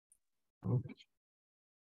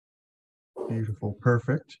Beautiful,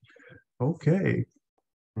 perfect. Okay,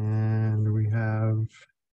 and we have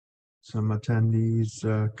some attendees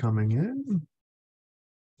coming in.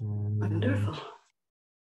 Wonderful.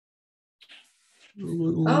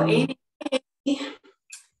 Oh, Amy.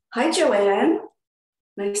 Hi, Joanne.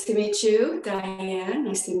 Nice to meet you. Diane,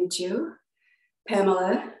 nice to meet you.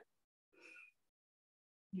 Pamela.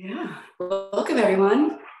 Yeah, welcome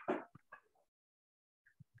everyone.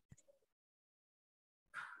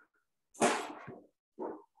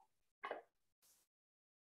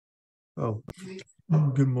 Oh,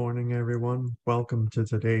 good morning, everyone. Welcome to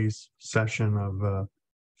today's session of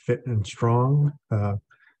Fit and Strong,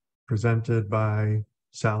 presented by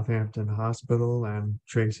Southampton Hospital and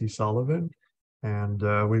Tracie Sullivan. And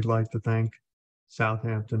we'd like to thank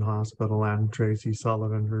Southampton Hospital and Tracie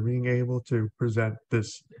Sullivan for being able to present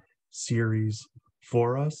this series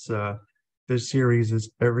for us. This series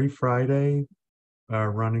is every Friday,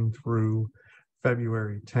 running through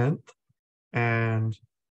February 10th. And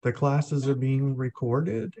the classes are being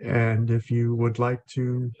recorded, and if you would like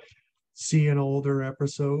to see an older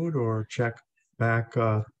episode or check back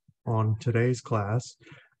on today's class,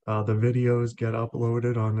 the videos get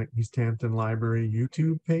uploaded on the East Hampton Library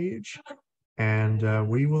YouTube page, and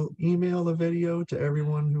we will email the video to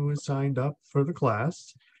everyone who is signed up for the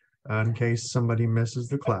class in case somebody misses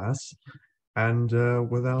the class. And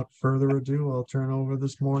without further ado, I'll turn over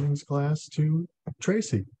this morning's class to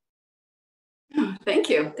Tracie. Thank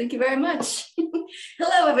you. Thank you very much.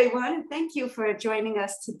 Hello, everyone. Thank you for joining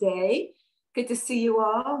us today. Good to see you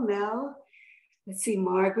all. Mel, let's see,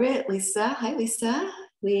 Margaret, Lisa. Hi, Lisa.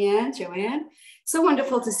 Leanne, Joanne. So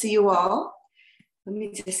wonderful to see you all. Let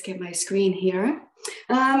me just get my screen here.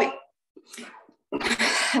 I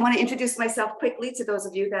want to introduce myself quickly to those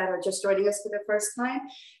of you that are just joining us for the first time.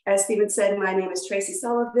 As Stephen said, my name is Tracie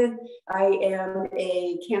Sullivan. I am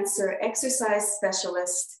a cancer exercise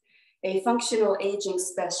specialist, a functional aging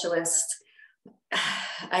specialist.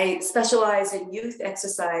 I specialize in youth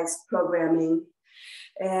exercise programming,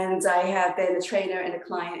 and I have been a trainer and a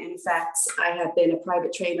client. In fact, I have been a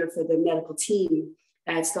private trainer for the medical team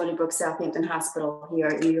at StonyBrook Southampton Hospital here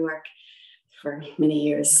in New York for many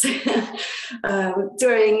years.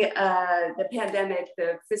 During the pandemic,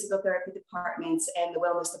 the physical therapy department and the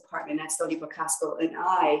wellness department at StonyBrook Hospital and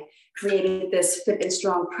I created this Fit and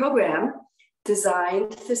Strong program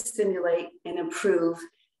designed to stimulate and improve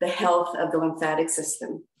the health of the lymphatic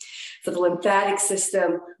system. So the lymphatic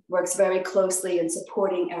system works very closely in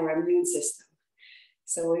supporting our immune system.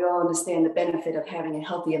 So we all understand the benefit of having a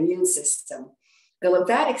healthy immune system. The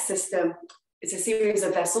lymphatic system is a series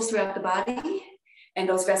of vessels throughout the body, and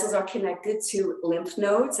those vessels are connected to lymph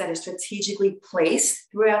nodes that are strategically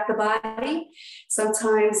placed throughout the body.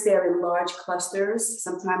 Sometimes they're in large clusters,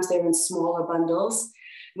 sometimes they're in smaller bundles.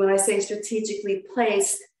 When I say strategically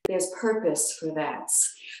placed, there's purpose for that.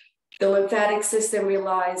 The lymphatic system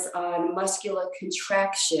relies on muscular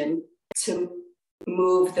contraction to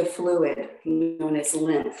move the fluid known as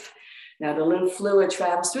lymph. Now, the lymph fluid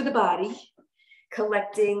travels through the body,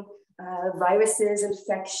 collecting viruses,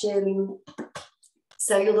 infection,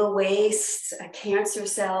 cellular waste, cancer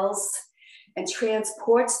cells, and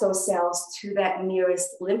transports those cells to that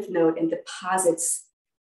nearest lymph node and deposits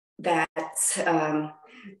that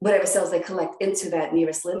whatever cells they collect into that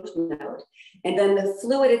nearest lymph node. And then the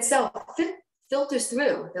fluid itself filters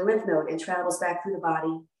through the lymph node and travels back through the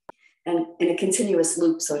body and in a continuous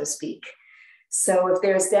loop, so to speak. So if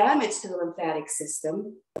there's damage to the lymphatic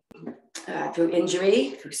system through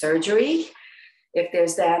injury, through surgery, if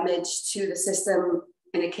there's damage to the system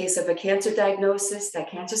in the case of a cancer diagnosis,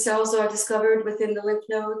 that cancer cells are discovered within the lymph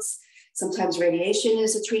nodes, sometimes radiation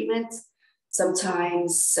is a treatment.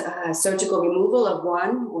 Sometimes surgical removal of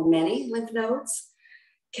one or many lymph nodes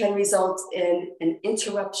can result in an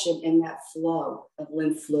interruption in that flow of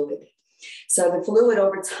lymph fluid. So the fluid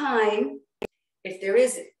over time, if there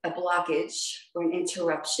is a blockage or an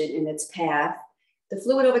interruption in its path, the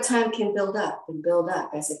fluid over time can build up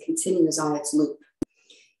as it continues on its loop.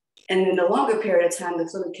 And in a longer period of time, the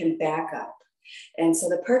fluid can back up. And so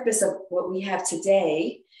the purpose of what we have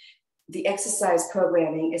today, the exercise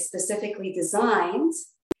programming, is specifically designed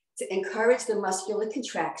to encourage the muscular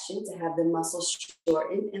contraction, to have the muscles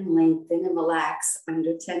shorten and lengthen and relax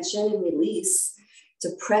under tension and release, to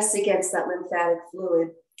press against that lymphatic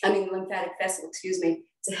vessel,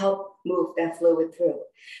 to help move that fluid through.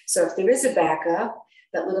 So if there is a backup,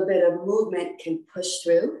 that little bit of movement can push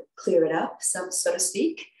through, clear it up, so to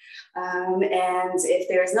speak. And if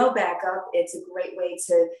there is no backup, it's a great way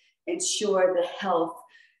to ensure the health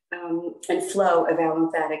and flow of our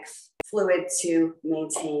lymphatic fluid to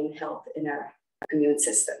maintain health in our immune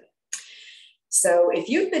system. So if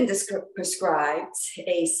you've been prescribed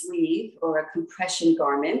a sleeve or a compression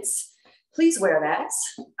garment, please wear that.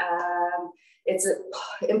 It's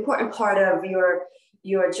an important part of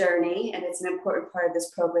your journey, and it's an important part of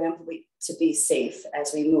this program to be safe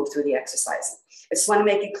as we move through the exercise. I just want to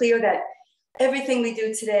make it clear that everything we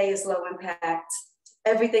do today is low impact.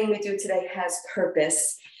 Everything we do today has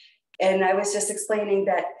purpose. And I was just explaining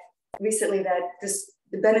that recently that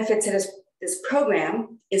the benefit to this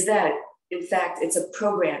program is that, in fact, it's a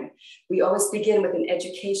program. We always begin with an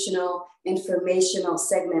educational, informational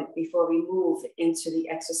segment before we move into the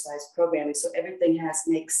exercise programming. So everything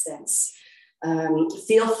makes sense.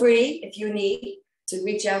 Feel free, if you need, to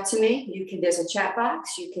reach out to me. There's a chat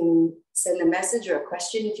box. You can send a message or a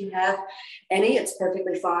question if you have any. It's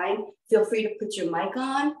perfectly fine. Feel free to put your mic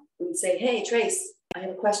on and say, hey, Trace, I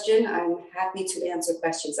have a question. I'm happy to answer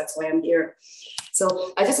questions. That's why I'm here.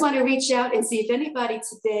 So I just want to reach out and see if anybody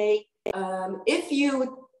today, if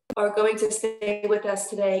you are going to stay with us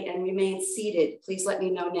today and remain seated, please let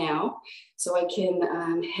me know now so I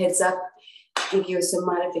can heads up, give you some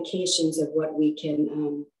modifications of what we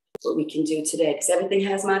can do today, because everything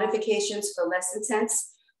has modifications for less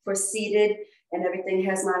intense, for seated, and everything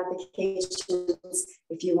has modifications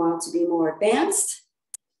if you want to be more advanced.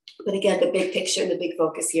 But again, the big picture and the big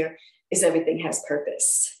focus here is everything has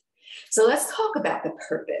purpose. So let's talk about the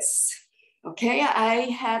purpose. Okay, I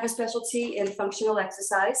have a specialty in functional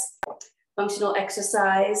exercise. Functional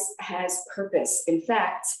exercise has purpose. In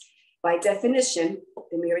fact, by definition,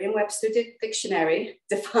 the Merriam-Webster dictionary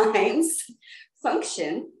defines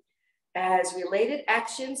function as related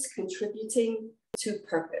actions contributing to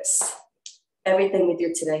purpose. Everything we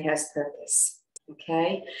do today has purpose,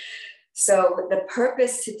 okay? So the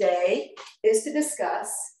purpose today is to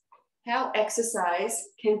discuss how exercise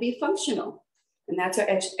can be functional. And that's our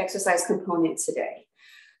exercise component today.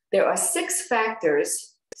 There are six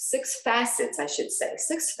facets, I should say,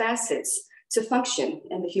 six facets to function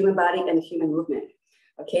in the human body and the human movement.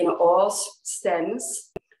 Okay, and it all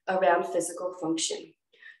stems around physical function.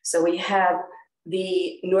 So we have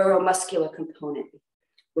the neuromuscular component,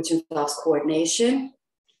 which involves coordination,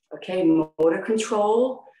 okay, motor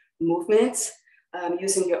control, movement,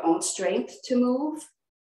 using your own strength to move,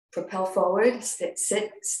 propel forward, sit,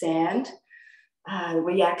 stand,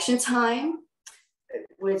 reaction time,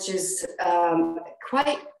 which is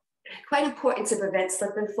quite important to prevent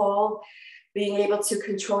slip and fall, being able to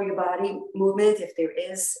control your body movement if there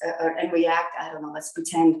is, and react. I don't know, let's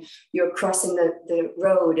pretend you're crossing the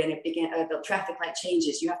road and the traffic light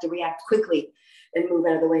changes. You have to react quickly and move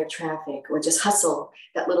out of the way of traffic, or just hustle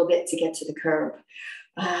that little bit to get to the curb.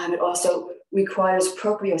 It also requires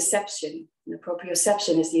proprioception. And the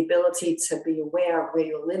proprioception is the ability to be aware of where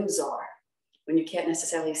your limbs are when you can't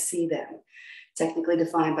necessarily see them, technically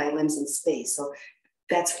defined by limbs in space. So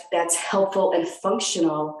that's helpful and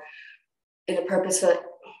functional in a purpose for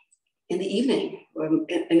in the evening or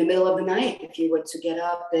in the middle of the night. If you were to get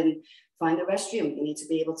up and find the restroom, you need to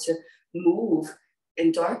be able to move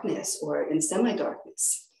in darkness or in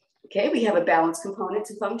semi-darkness. Okay, we have a balance component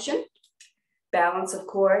to function. Balance, of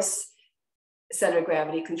course, center of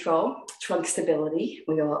gravity control, trunk stability.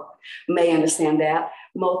 We all may understand that.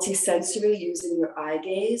 Multisensory, using your eye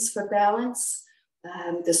gaze for balance.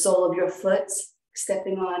 The sole of your foot,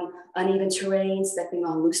 stepping on uneven terrain, stepping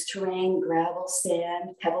on loose terrain, gravel,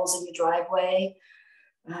 sand, pebbles in your driveway.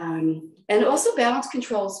 And also balance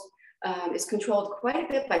controls is controlled quite a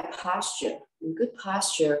bit by posture. And good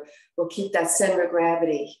posture will keep that center of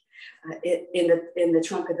gravity in the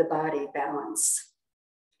trunk of the body balanced.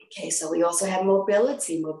 Okay, so we also have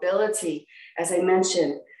mobility. Mobility, as I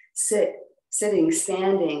mentioned, sitting,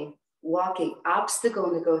 standing, walking,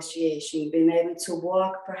 obstacle negotiation, being able to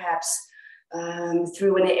walk perhaps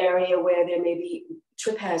through an area where there may be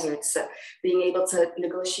trip hazards, being able to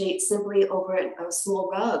negotiate simply over a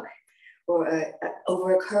small rug or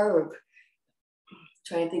over a curb.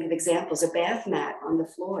 Trying to think of examples, a bath mat on the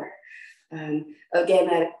floor. Again,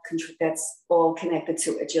 that's all connected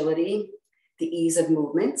to agility, the ease of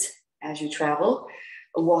movement as you travel,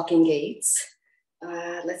 walking gaits.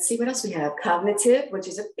 Let's see what else we have. Cognitive, which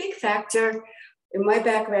is a big factor in my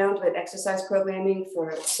background with exercise programming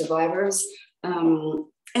for survivors and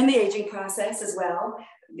the aging process as well.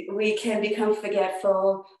 We can become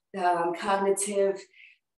forgetful, cognitive,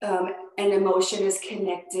 and emotion is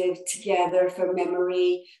connected together for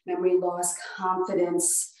memory loss,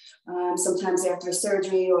 confidence. Sometimes after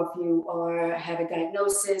surgery, or if you have a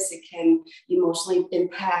diagnosis, it can emotionally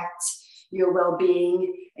impact your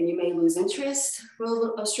well-being, and you may lose interest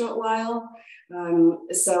for a short while.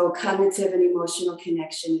 So cognitive and emotional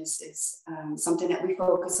connection is something that we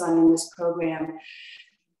focus on in this program.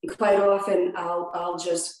 Quite often, I'll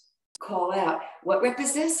just call out, what rep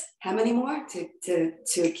is this? How many more to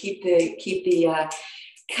keep the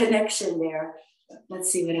connection there.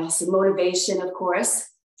 Let's see what else. The motivation, of course.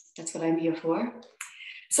 That's what I'm here for.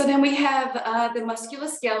 So then we have the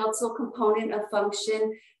musculoskeletal component of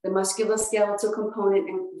function. The musculoskeletal component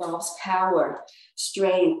involves power,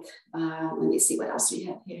 strength. Let me see what else we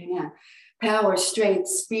have here now. Power, strength,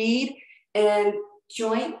 speed, and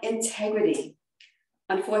joint integrity.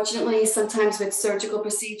 Unfortunately, sometimes with surgical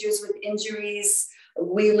procedures, with injuries,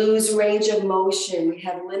 we lose range of motion. We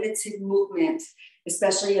have limited movement,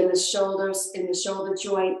 especially in the shoulders, in the shoulder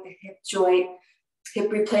joint, the hip joint,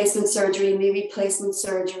 hip replacement surgery, knee replacement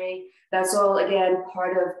surgery. That's all, again,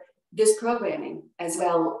 part of this programming, as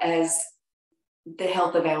well as the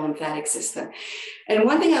health of our lymphatic system. And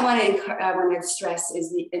one thing I want to stress is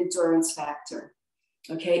the endurance factor.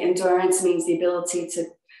 Okay, endurance means the ability to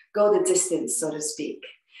go the distance, so to speak.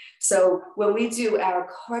 So when we do our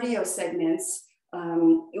cardio segments,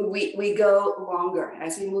 we go longer.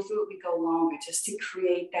 As we move through it, we go longer, just to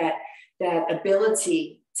create that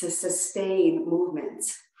ability to sustain movement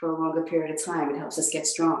for a longer period of time. It helps us get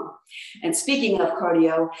strong. And speaking of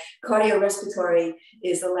cardiorespiratory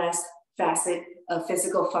is the last facet of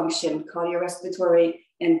physical function. Cardiorespiratory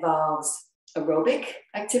involves aerobic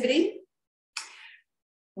activity,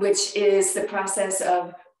 which is the process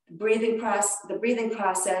of the breathing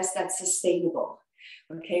process that's sustainable.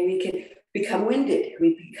 Okay, we can become winded,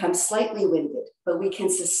 we become slightly winded, but we can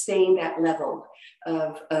sustain that level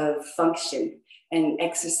of function and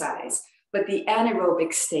exercise. But the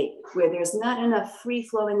anaerobic state, where there's not enough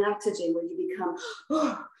free-flowing oxygen, where you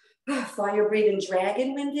become fire-breathing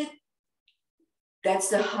dragon winded, that's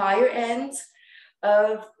the higher end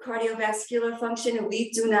of cardiovascular function, and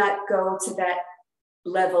we do not go to that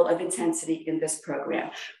level of intensity in this program.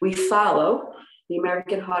 We follow the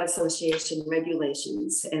American Heart Association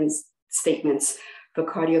regulations and statements for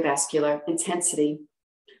cardiovascular intensity,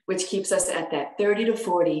 which keeps us at that 30 to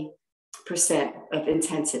 40% of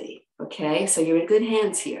intensity. Okay, so you're in good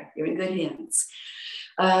hands here. You're in good hands.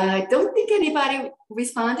 I don't think anybody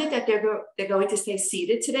responded that they're going to stay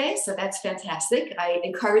seated today, so that's fantastic. I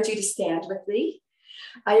encourage you to stand with me.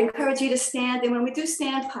 I encourage you to stand, and when we do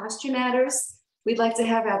stand, posture matters. We'd like to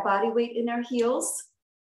have our body weight in our heels.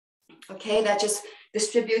 Okay, that just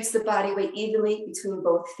distributes the body weight evenly between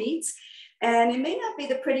both feet. And it may not be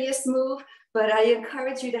the prettiest move, but I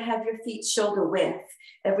encourage you to have your feet shoulder width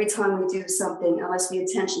every time we do something, unless we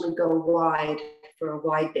intentionally go wide for a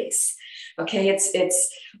wide base. Okay,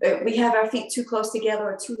 we have our feet too close together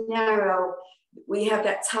or too narrow. We have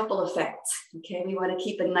that topple effect. Okay, we want to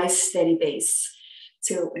keep a nice steady base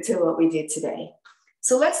to what we did today.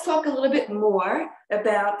 So let's talk a little bit more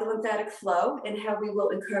about the lymphatic flow and how we will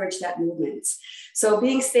encourage that movement. So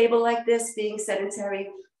being stable like this, being sedentary,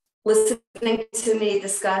 listening to me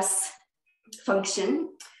discuss function,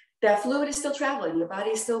 that fluid is still traveling, your body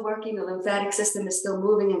is still working, the lymphatic system is still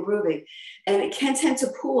moving and grooving, and it can tend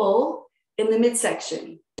to pool in the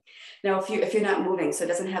midsection. Now, if you're not moving, so it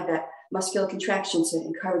doesn't have that muscular contraction to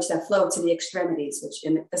encourage that flow to the extremities, which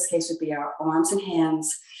in this case would be our arms and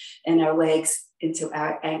hands and our legs into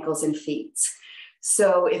our ankles and feet.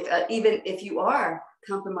 So even if you are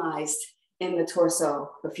compromised in the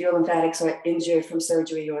torso, if your lymphatics are injured from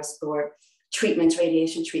surgery or treatments,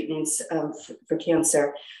 radiation treatments for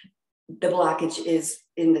cancer, the blockage is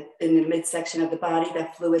in the midsection of the body.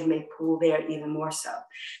 That fluid may pool there even more so.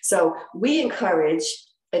 So we encourage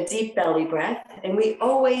a deep belly breath, and we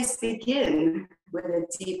always begin with a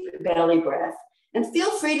deep belly breath. And feel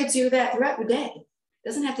free to do that throughout the day. It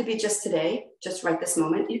doesn't have to be just today, just right this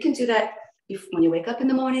moment. You can do that when you wake up in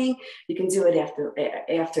the morning. You can do it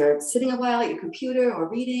after sitting a while at your computer or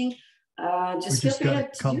reading. We just got a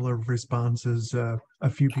couple of responses. A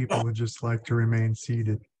few people would just like to remain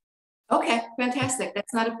seated. Okay, fantastic.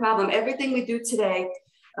 That's not a problem. Everything we do today,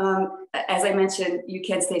 as I mentioned, you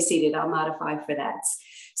can stay seated. I'll modify for that.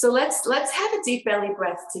 So let's have a deep belly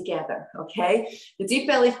breath together, okay? The deep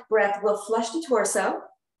belly breath will flush the torso,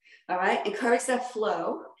 all right? Encourage that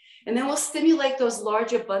flow, and then we'll stimulate those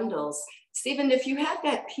larger bundles. Stephen, if you have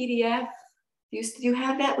that PDF, do you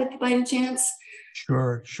have that with you by any chance?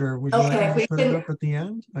 Sure. Would you like me to put it up at the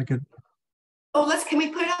end? I could. Oh, can we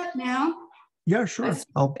put it up now? Yeah, sure.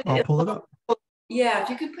 I'll pull it up. Yeah, if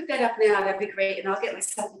you could put that up now, that'd be great. And I'll get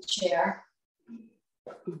myself a chair.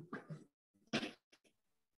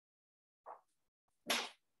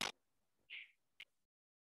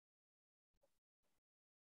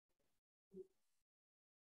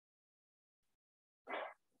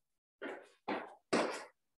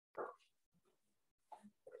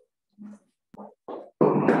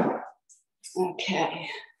 Okay.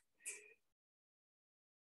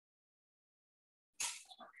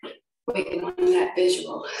 Waiting on that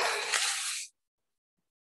visual.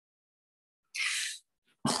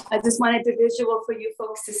 I just wanted the visual for you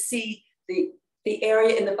folks to see the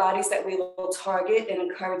area in the bodies that we will target and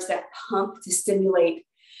encourage that pump to stimulate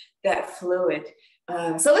that fluid.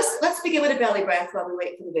 So let's begin with a belly breath while we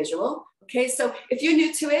wait for the visual. Okay, so if you're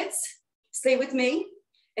new to it, stay with me.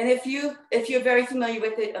 And if you're very familiar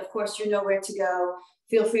with it, of course, you know where to go.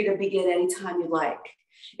 Feel free to begin anytime you'd like.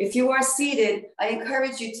 If you are seated, I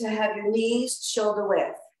encourage you to have your knees shoulder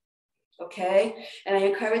width. Okay, and I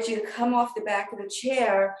encourage you to come off the back of the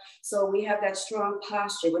chair so we have that strong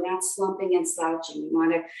posture. We're not slumping and slouching. We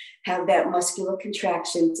want to have that muscular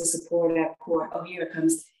contraction to support our core. Oh, here it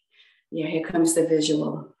comes. Yeah, here comes the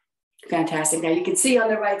visual. Fantastic. Now you can see on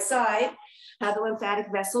the right side how the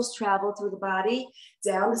lymphatic vessels travel through the body,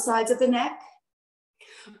 down the sides of the neck,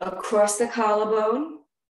 across the collarbone,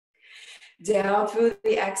 down through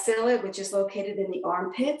the axilla, which is located in the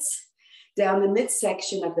armpits, down the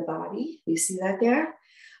midsection of the body. You see that there?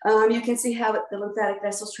 You can see how the lymphatic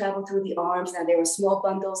vessels travel through the arms. Now there are small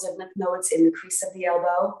bundles of lymph nodes in the crease of the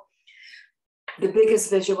elbow. The biggest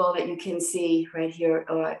visual that you can see right here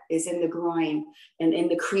is in the groin and in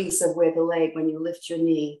the crease of where the leg, when you lift your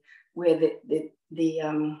knee, where I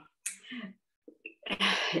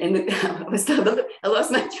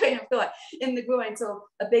lost my train of thought. In the groin, so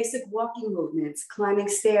a basic walking movement, climbing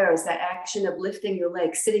stairs, that action of lifting your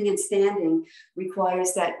leg, sitting and standing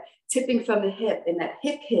requires that tipping from the hip and that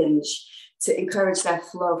hip hinge to encourage that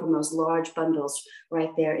flow from those large bundles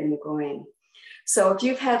right there in the groin. So if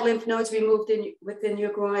you've had lymph nodes removed within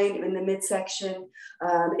your groin, in the midsection,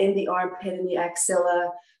 in the armpit, in the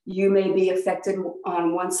axilla, you may be affected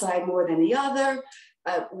on one side more than the other.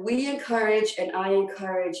 We encourage, and I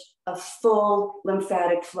encourage, a full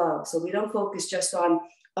lymphatic flow. So we don't focus just on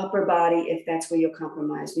upper body if that's where you're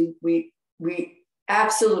compromised. We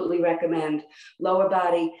absolutely recommend lower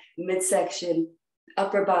body, midsection,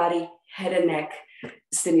 upper body, head and neck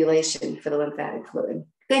stimulation for the lymphatic fluid.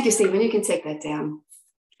 Thank you, Stephen. You can take that down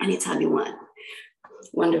anytime you want.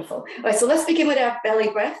 Wonderful. All right, so let's begin with our belly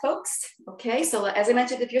breath, folks. Okay, so as I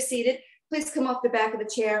mentioned, if you're seated, please come off the back of the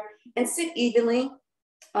chair and sit evenly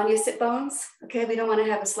on your sit bones. Okay, we don't want to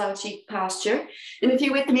have a slouchy posture. And if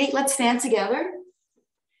you're with me, let's stand together.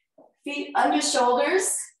 Feet under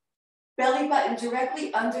shoulders, belly button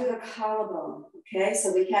directly under the collarbone. Okay,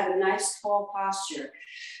 so we have a nice tall posture.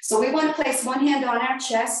 So we want to place one hand on our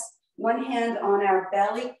chest, one hand on our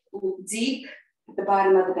belly, deep at the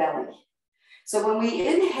bottom of the belly. So when we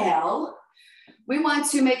inhale, we want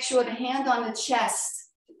to make sure the hand on the chest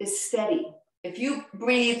is steady. If you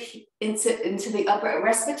breathe into the upper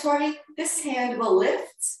respiratory, this hand will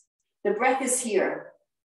lift. The breath is here.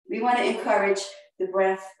 We want to encourage the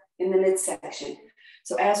breath in the midsection.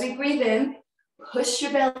 So as we breathe in, push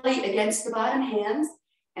your belly against the bottom hand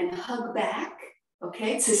and hug back,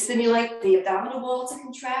 okay, to stimulate the abdominal wall to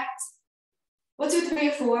contract. We'll do 3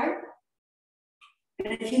 or 4.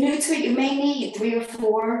 And if you're new to it, you may need 3 or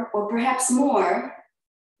 4, or perhaps more,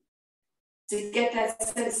 to get that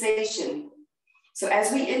sensation. So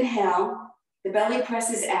as we inhale, the belly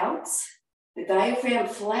presses out, the diaphragm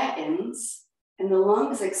flattens, and the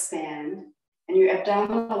lungs expand, and your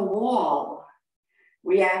abdominal wall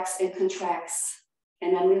reacts and contracts,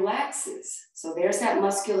 and then relaxes. So there's that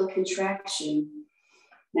muscular contraction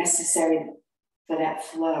necessary for that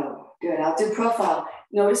flow. Good, I'll do profile.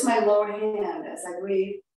 Notice my lower hand as I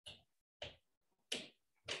breathe.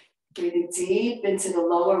 Breathing deep into the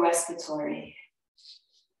lower respiratory.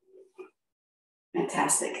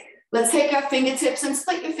 Fantastic. Let's take our fingertips and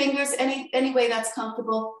split your fingers any way that's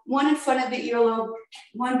comfortable. One in front of the earlobe,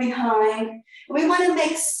 one behind. And we want to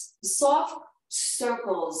make soft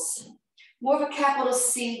circles, more of a capital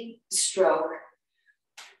C stroke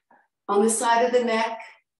on the side of the neck.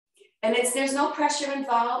 And there's no pressure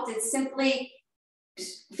involved. It's simply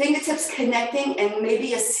fingertips connecting and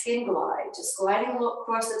maybe a skin glide, just gliding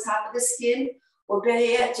across the top of the skin, or better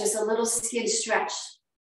yet, just a little skin stretch.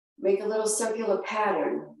 Make a little circular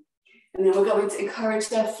pattern. And then we're going to encourage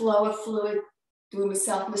that flow of fluid through a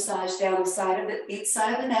self-massage down the side of each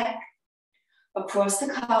side of the neck, across the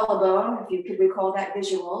collarbone, if you could recall that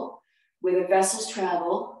visual, where the vessels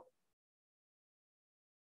travel.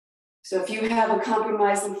 So if you have a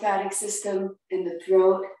compromised lymphatic system in the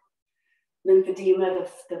throat, lymphedema,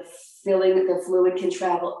 the filling of the fluid can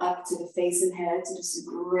travel up to the face and head. So this is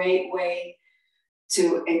a great way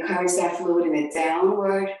to encourage that fluid in a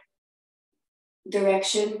downward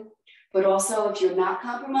direction. But also if you're not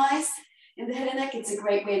compromised in the head and neck, it's a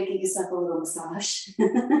great way to give yourself a little massage.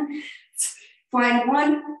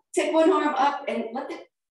 Take one arm up and let the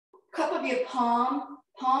cup of your palm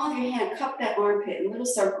of your hand cup that armpit in little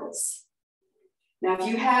circles. Now, if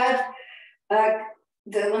you have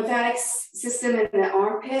the lymphatic system in the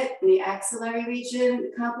armpit, in the axillary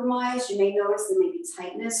region compromised, you may notice there may be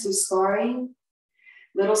tightness from scarring.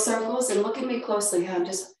 Little circles, and look at me closely. I'm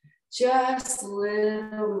just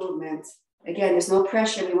little movement. Again, there's no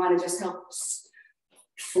pressure. We want to just help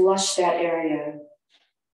flush that area.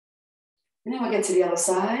 And then we'll get to the other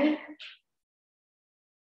side.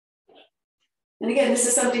 And again, this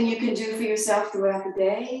is something you can do for yourself throughout the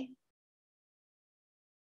day.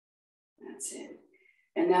 That's it.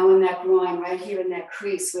 And now in that groin, right here in that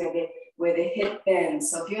crease where the hip bends.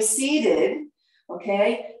 So if you're seated,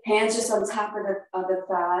 okay, hands just on top of the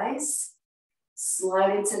thighs,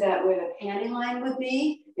 slide into that where the panty line would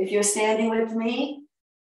be. If you're standing with me,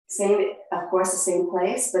 same, of course, the same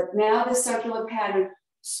place, but now the circular pattern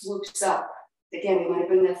swoops up. Again, we want to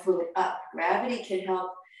bring that fluid up. Gravity can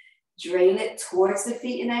help drain it towards the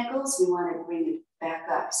feet and ankles. We want to bring it back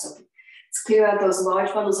up. So let's clear out those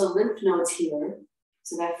large bundles of lymph nodes here.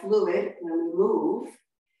 So that fluid, when we move,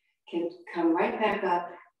 can come right back up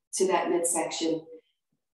to that midsection,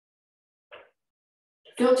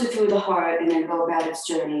 filter through the heart, and then go about its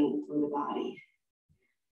journey through the body.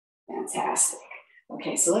 Fantastic.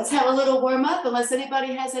 Okay, so let's have a little warm up, unless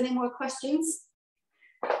anybody has any more questions.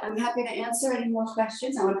 I'm happy to answer any more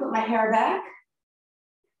questions. I'm gonna put my hair back.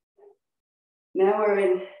 Now we're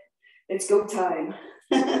in, it's go time.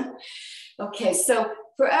 Okay, so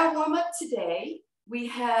for our warm up today,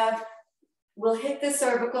 we'll hit the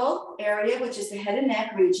cervical area, which is the head and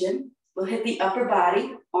neck region. We'll hit the upper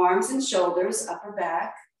body, arms and shoulders, upper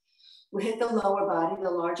back. We'll hit the lower body,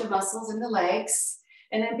 the larger muscles in the legs.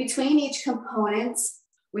 And then between each component,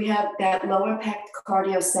 we have that lower impact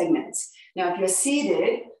cardio segment. Now, if you're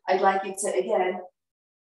seated, I'd like you to, again,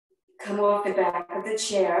 come off the back of the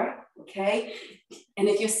chair, okay? And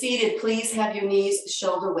if you're seated, please have your knees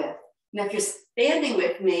shoulder width. Now, if you're standing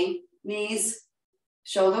with me, knees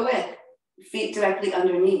shoulder width, feet directly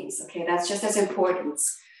under knees, okay? That's just as important.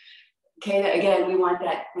 Okay, again, we want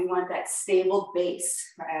that stable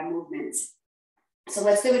base for our movements. So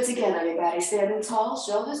let's do it together, everybody. Standing tall,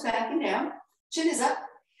 shoulders back and down, chin is up.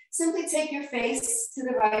 Simply take your face to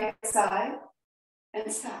the right side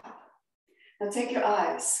and stop. Now take your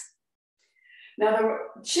eyes. Now the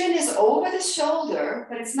chin is over the shoulder,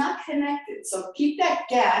 but it's not connected. So keep that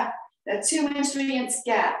gap, that 2-inch, 3-inch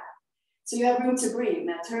gap. So you have room to breathe.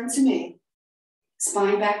 Now turn to me.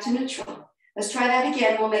 Spine back to neutral. Let's try that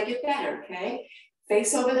again. We'll make it better, okay?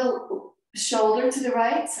 Face over the shoulder to the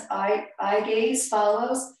right. Eye gaze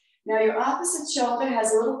follows. Now your opposite shoulder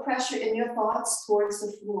has a little pressure in your thoughts towards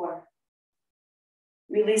the floor.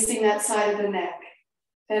 Releasing that side of the neck.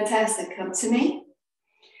 Fantastic. Come to me.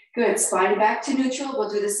 Good. Spine back to neutral.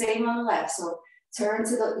 We'll do the same on the left. So turn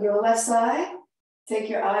to your left side. Take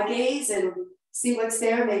your eye gaze and see what's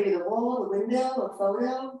there. Maybe the wall, the window, a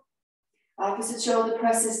photo. Opposite shoulder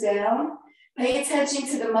presses down. Pay attention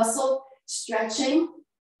to the muscle stretching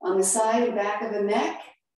on the side and back of the neck.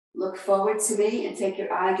 Look forward to me and take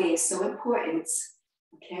your eye gaze. So important.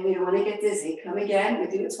 Okay, we don't want to get dizzy. Come again. We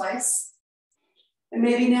do it twice. And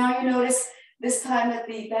maybe now you notice this time that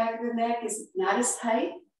the back of the neck is not as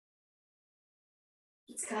tight.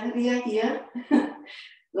 It's kind of the idea.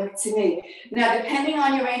 Look to me. Now, depending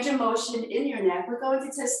on your range of motion in your neck, we're going to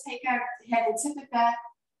just take our head and tip it back.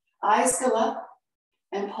 Eyes go up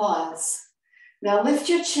and pause. Now lift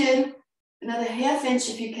your chin another 1/2 inch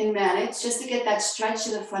if you can manage, just to get that stretch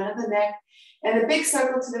in the front of the neck. And a big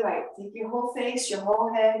circle to the right. Take your whole face, your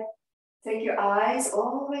whole head. Take your eyes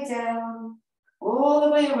all the way down, all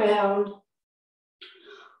the way around,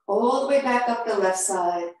 all the way back up the left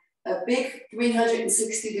side. A big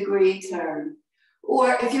 360-degree turn.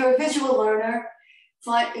 Or if you're a visual learner,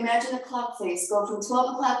 imagine a clock face. Go from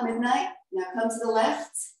 12 o'clock midnight. Now come to the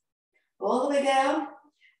left, all the way down.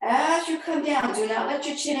 As you come down, do not let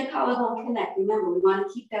your chin and collarbone connect. Remember, we want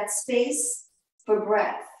to keep that space for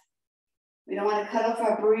breath. We don't want to cut off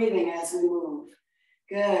our breathing as we move.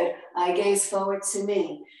 Good. Eye gaze forward to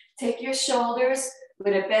me. Take your shoulders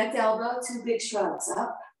with a bent elbow, 2 big shrugs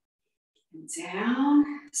up and down.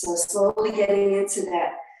 So slowly getting into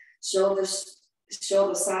that shoulder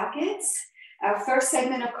sockets. Our first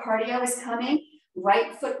segment of cardio is coming.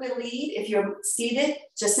 Right foot will lead. If you're seated,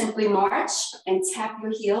 just simply march and tap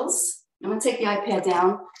your heels. I'm going to take the iPad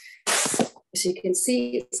down so you can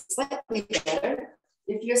see it slightly better.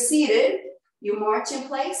 If you're seated, you march in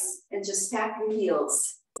place and just tap your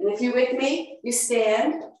heels. And if you're with me, you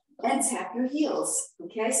stand and tap your heels.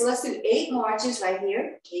 Okay, so let's do 8 marches right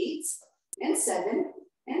here. 8. and 7,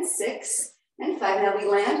 and 6, and 5. Now we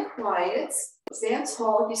land quiet. Stand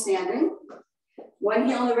tall if you're standing. One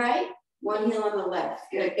heel on the right, one heel on the left.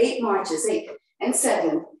 Good. 8 marches. 8, and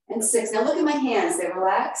 7, and 6. Now look at my hands. They're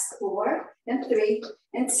relaxed. 4, and 3,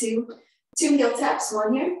 and 2. 2 heel taps.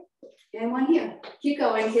 1 here, and 1 here. Keep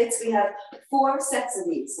going, kids. We have 4 sets of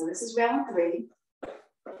these. So this is round 3,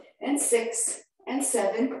 and 6, and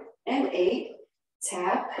 7, and 8.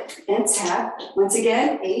 Tap and tap. Once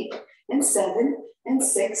again, 8, and 7, and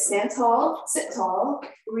 6. Stand tall, sit tall,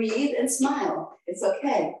 breathe, and smile. It's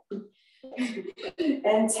okay.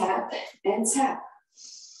 And tap and tap.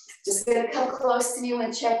 Just gonna come close to you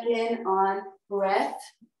and check in on breath.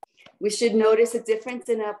 We should notice a difference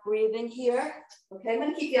in our breathing here. Okay, I'm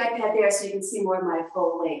gonna keep the iPad there so you can see more of my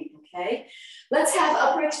full length, okay? Let's have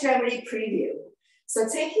upper extremity preview. So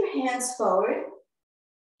take your hands forward.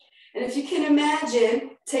 And if you can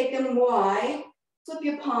imagine, take them wide, flip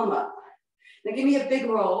your palm up. Now give me a big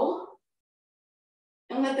roll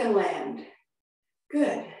and let them land.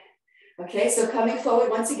 Good. Okay, so coming forward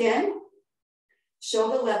once again,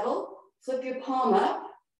 shoulder level, flip your palm up,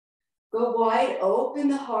 go wide, open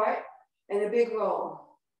the heart, and a big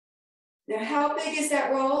roll. Now how big is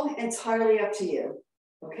that roll? Entirely up to you,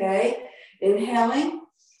 okay? Inhaling.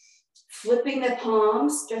 Flipping the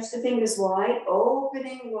palms, stretch the fingers wide,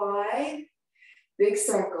 opening wide, big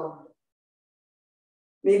circle.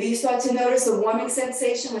 Maybe you start to notice a warming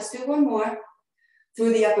sensation. Let's do one more.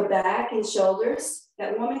 Through the upper back and shoulders.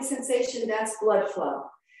 That warming sensation, that's blood flow.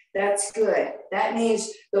 That's good. That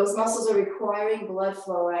means those muscles are requiring blood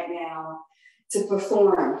flow right now to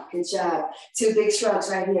perform. Good job. 2 big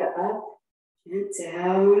shrugs right here. Up and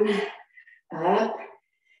down, up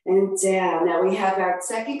and down. Now we have our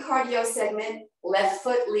second cardio segment, left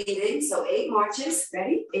foot leading. So 8 marches,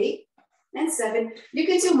 ready? 8 and 7. You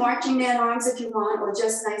can do marching man arms if you want, or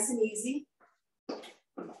just nice and easy.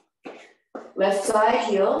 Left side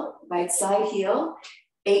heel, right side heel.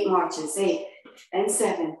 8 marches, 8 and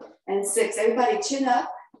 7 and 6. Everybody chin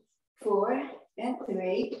up. 4 and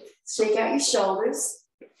 3. Shake out your shoulders.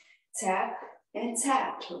 Tap and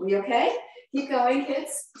tap. Are we okay? Keep going,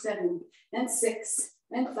 kids. 7 and 6.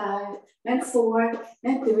 And 5, and 4,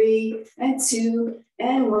 and 3, and 2,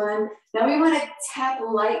 and 1. Now we want to tap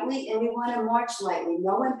lightly and we want to march lightly.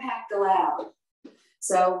 No impact allowed.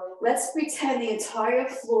 So let's pretend the entire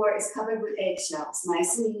floor is covered with eggshells.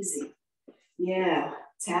 Nice and easy. Yeah,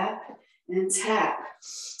 tap and tap.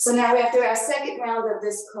 So now after our second round of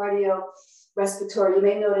this cardio respiratory, you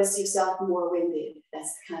may notice yourself more winded.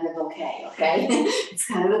 That's kind of okay, okay? It's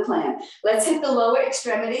kind of the plan. Let's hit the lower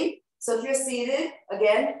extremity. So if you're seated,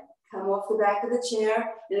 again, come off the back of the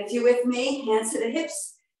chair. And if you're with me, hands to the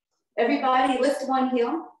hips. Everybody lift one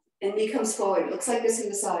heel and knee comes forward. It looks like this in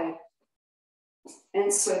the side.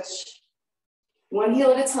 And switch. One heel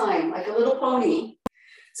at a time, like a little pony.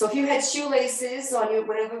 So if you had shoelaces on your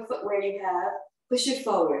whatever footwear you have, push it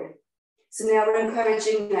forward. So now we're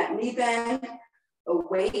encouraging that knee bend, a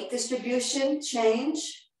weight distribution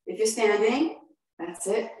change. If you're standing, that's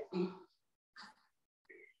it.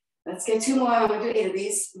 Let's get 2 more. I'm going to do 8 of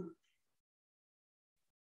these.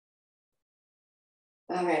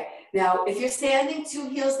 All right. Now, if you're standing, 2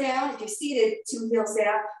 heels down. If you're seated, 2 heels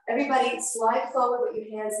down. Everybody slide forward with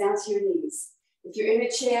your hands down to your knees. If you're in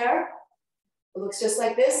a chair, it looks just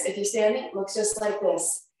like this. If you're standing, it looks just like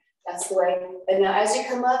this. That's the way. And now as you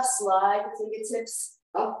come up, slide the fingertips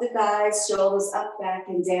up the thighs, shoulders up, back,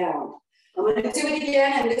 and down. I'm going to do it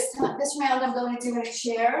again. And this round, I'm going to do in a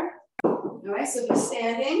chair. All right, so if you're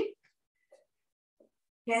standing,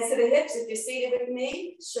 hands to the hips. If you're seated with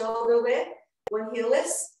me, shoulder width. 1 heel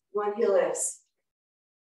lifts, 1 heel lifts.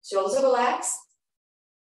 Shoulders are relaxed.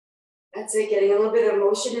 That's it, getting a little bit of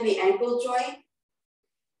motion in the ankle joint.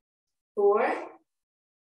 4,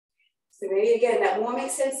 3. Again, that warming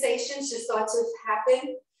sensation should start to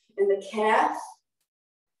happen in the calf.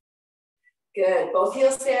 Good, both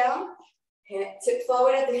heels down. Tip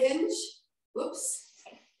forward at the hinge. Oops.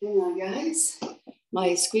 Hang on, guys.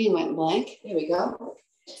 My screen went blank. There we go.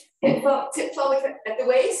 Tip forward at the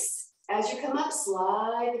waist. As you come up,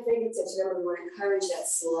 slide the fingertips. Remember, we want to encourage that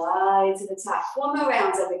slide to the top. 4 more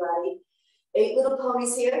rounds, everybody. 8 little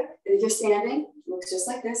ponies here. And if you're standing, it looks just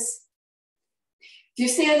like this. If you're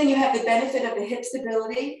standing, you have the benefit of the hip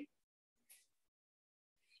stability.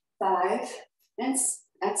 5, and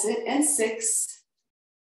that's it. And 6,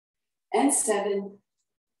 and 7,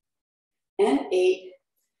 and 8.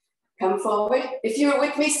 Come forward. If you're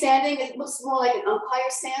with me standing, it looks more like an umpire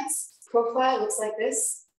stance. Profile looks like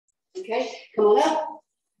this. Okay, come on up.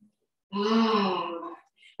 Ah,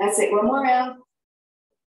 that's it. 1 more round.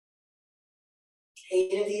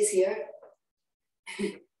 8 of these here.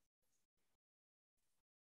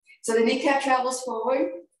 So the kneecap travels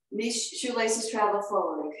forward, knee shoelaces travel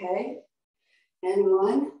forward, okay? And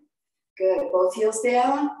one, good, both heels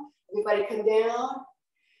down, everybody come down.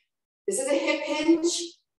 This is a hip hinge.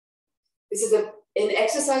 This is in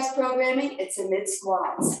exercise programming, it's a mid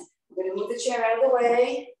squats. I'm gonna move the chair out of the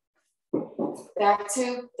way. Back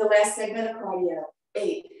to the last segment of cardio.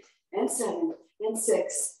 8, and 7, and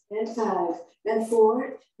 6, and 5, and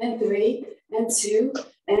 4, and 3, and 2,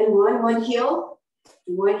 and 1. One heel,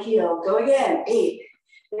 one heel. Go again. 8,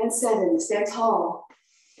 and 7. Stand tall.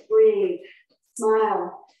 Breathe.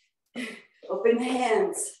 Smile. Open the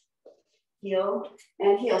hands. Heel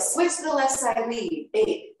and heel. Switch to the left side lead.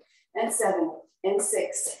 8, and 7, and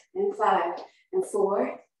 6, and 5, and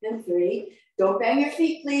 4, and 3. Don't bang your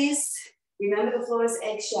feet, please. Remember the floor is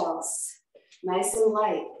eggshells. Nice and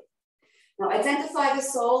light. Now identify the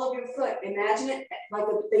sole of your foot. Imagine it like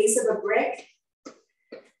the base of a brick.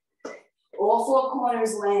 All 4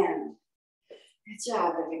 corners land. Good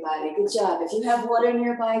job, everybody. Good job. If you have water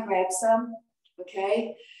nearby, grab some.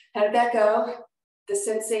 Okay. How did that go? The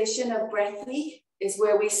sensation of breathy is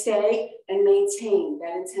where we stay and maintain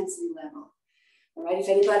that intensity level. All right. If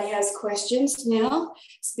anybody has questions now,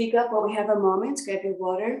 speak up while we have a moment. Grab your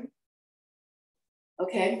water.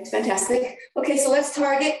 Okay, fantastic. Okay, so let's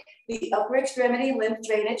target the upper extremity lymph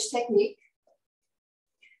drainage technique.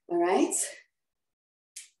 All right.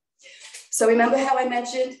 So remember how I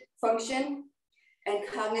mentioned function and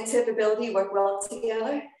cognitive ability work well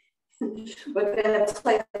together? We're going to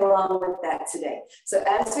play along with that today. So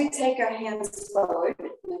as we take our hands forward,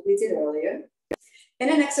 like we did earlier, in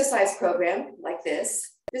an exercise program like this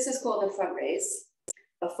is called a front raise,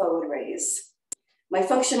 a forward raise. My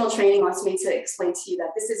functional training wants me to explain to you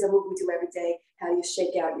that this is a move we do every day. How do you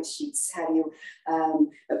shake out your sheets? How do you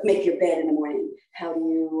make your bed in the morning? How do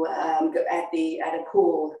you go at a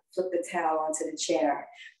pool, flip the towel onto the chair,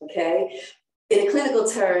 okay? In a clinical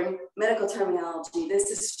term, medical terminology, this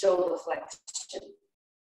is shoulder flexion.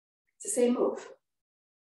 It's the same move,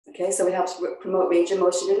 okay? So it helps promote range of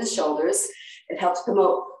motion in the shoulders. It helps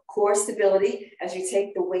promote core stability as you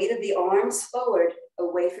take the weight of the arms forward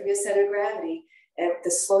away from your center of gravity. And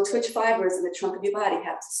the slow twitch fibers in the trunk of your body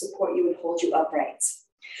have to support you and hold you upright.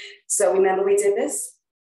 So remember we did this,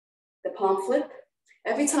 the palm flip.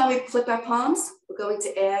 Every time we flip our palms, we're going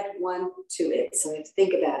to add 1 to it. So we have to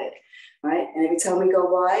think about it, right? And every time we go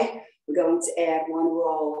wide, we're going to add 1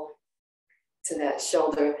 roll to that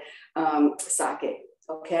shoulder socket,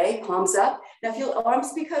 okay? Palms up. Now if your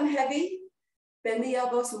arms become heavy, bend the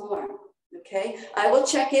elbows more. Okay, I will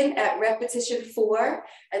check in at repetition 4.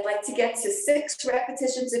 I'd like to get to 6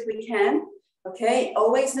 repetitions if we can. Okay,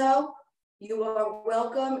 always know you are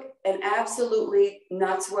welcome and absolutely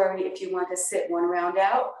not to worry if you want to sit 1 round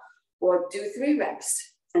out or do 3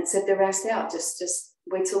 reps and sit the rest out. Just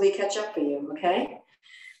wait till we catch up for you, okay?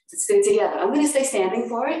 Let's do it together. I'm going to stay standing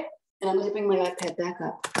for it and I'm going to bring my iPad back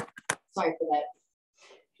up. Sorry for that.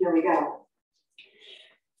 Here we go.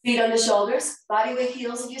 Feet on the shoulders, body weight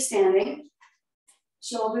heels if you're standing.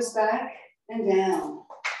 Shoulders back and down.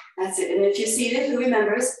 That's it. And if you're seated, who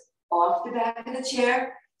remembers? Off the back of the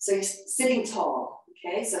chair. So you're sitting tall.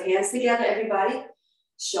 Okay, so hands together, everybody.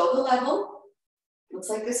 Shoulder level. Looks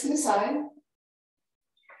like this from the side.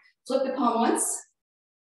 Flip the palm once.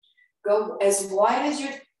 Go as wide as you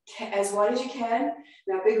can.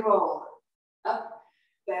 Now big roll. Up,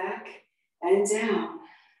 back, and down.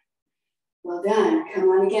 Well done. Come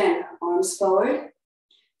on again. Arms forward.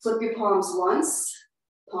 Flip your palms once.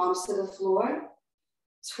 Palms to the floor.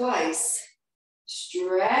 Twice.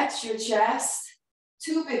 Stretch your chest.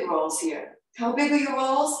 2 big rolls here. How big are your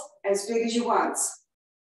rolls? As big as you want.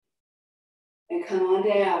 And come on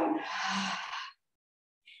down.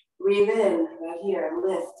 Breathe in right here.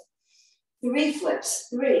 Lift. 3 flips.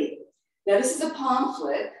 3. Now this is a palm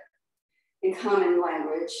flip in common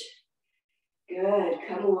language. Good.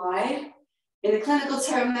 Come wide. In the clinical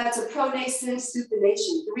term, that's a pronation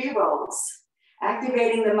supination, 3 rolls,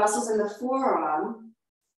 activating the muscles in the forearm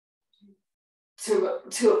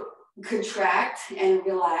to contract and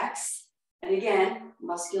relax. And again,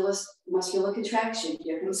 muscular contraction.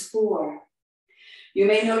 Here comes 4. You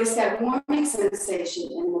may notice that warming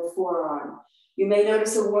sensation in the forearm. You may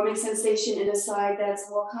notice a warming sensation in the side that's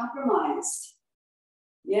more compromised.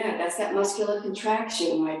 Yeah, that's that muscular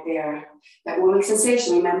contraction right there. That warming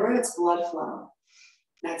sensation, remember, it's blood flow.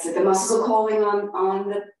 That's it. The muscles are calling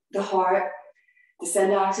on the heart to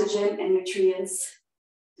send oxygen and nutrients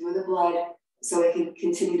through the blood so it can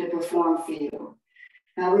continue to perform for you.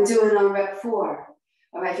 Now we're doing on rep 4.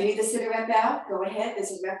 All right, if you need to sit a rep out, go ahead.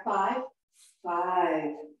 This is rep 5. 5,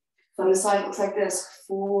 From the side, it looks like this.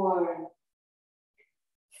 4,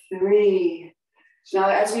 3. Now,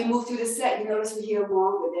 as we move through the set, you notice we hear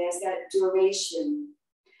longer. There's that duration,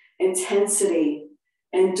 intensity,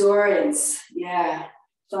 endurance. Yeah.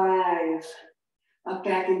 5. Up,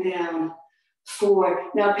 back, and down. 4.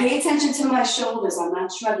 Now, pay attention to my shoulders. I'm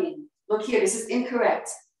not shrugging. Look here. This is incorrect.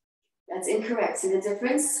 That's incorrect. See the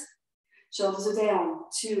difference? Shoulders are down.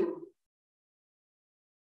 2.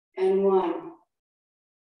 And 1.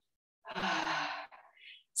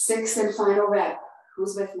 6 and final rep.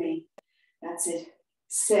 Who's with me? That's it.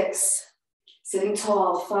 6. Sitting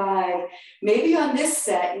tall. 5. Maybe on this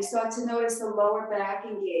set, you start to notice the lower back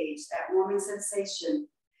engaged, that warming sensation.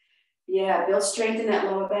 Yeah, build strength in that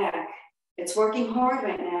lower back. It's working hard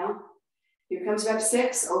right now. Here comes rep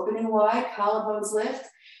 6, opening wide, collarbones lift.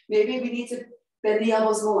 Maybe we need to bend the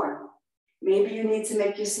elbows more. Maybe you need to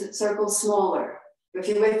make your circles smaller. If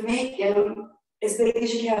you're with me, get them as big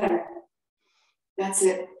as you can. That's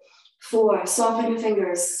it. 4, soften your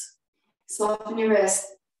fingers. Soften your wrist.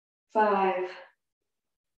 5.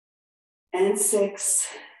 And 6.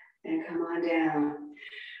 And come on down.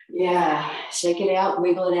 Yeah, shake it out,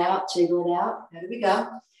 wiggle it out, jiggle it out. There we go.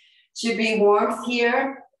 Should be warmth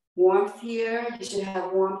here, warmth here. You should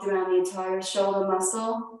have warmth around the entire shoulder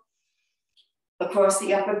muscle. Across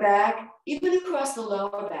the upper back, even across the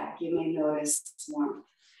lower back, you may notice warmth.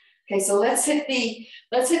 Okay, so let's hit the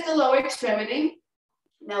lower extremity.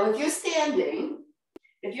 Now, if you're standing,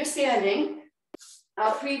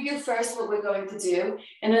 I'll preview first what we're going to do,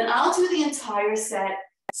 and then I'll do the entire set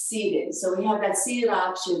seated. So we have that seated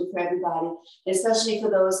option for everybody, especially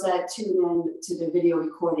for those that tune in to the video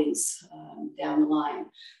recordings down the line.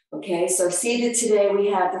 Okay, so seated today, we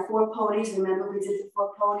have the 4 ponies. Remember we did the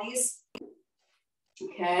 4 ponies?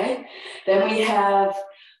 Okay, then we have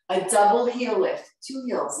a double heel lift, 2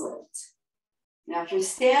 heels lift. Now, if you're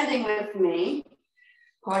standing with me,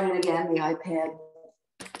 pardon again, the iPad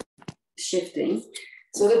shifting.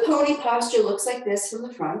 So the pony posture looks like this from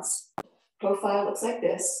the front. Profile looks like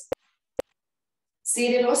this.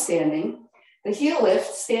 Seated or standing. The heel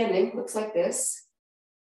lift, standing, looks like this.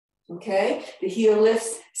 Okay, the heel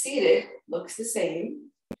lift, seated, looks the same.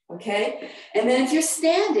 Okay, and then if you're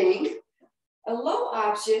standing, a low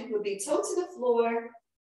option would be toe to the floor,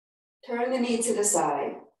 turn the knee to the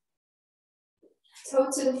side. Toe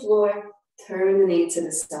to the floor, turn the knee to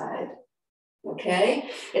the side. Okay,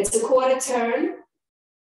 it's a quarter turn.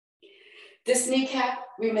 This kneecap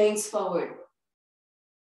remains forward.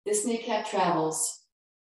 This kneecap travels.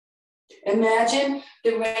 Imagine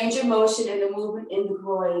the range of motion and the movement in the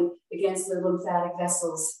groin against the lymphatic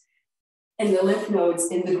vessels and the lymph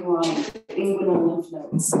nodes in the groin, inguinal lymph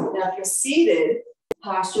nodes. Now, if you're seated,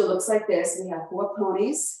 posture looks like this. We have 4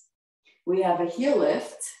 ponies. We have a heel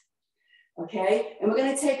lift, okay? And we're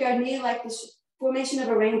gonna take our knee like the formation of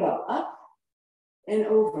a rainbow, up and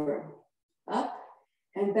over, up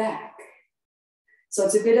and back. So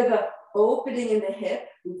it's a bit of an opening in the hip.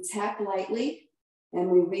 We tap lightly and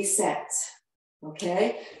we reset,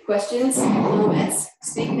 okay? Questions, comments,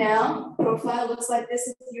 speak now. Profile looks like this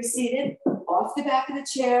if you're seated. Off the back of the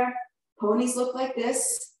chair, ponies look like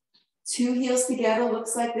this. 2 heels together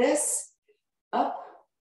looks like this. Up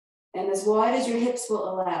and as wide as your hips will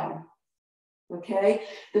allow, okay?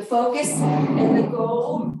 The focus and the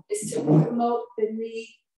goal is to promote the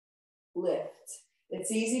knee lift.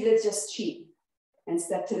 It's easy to just cheat and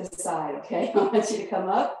step to the side, okay? I want you to come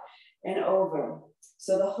up and over.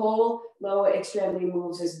 So the whole lower extremity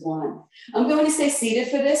moves as one. I'm going to stay seated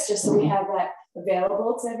for this, just so we have that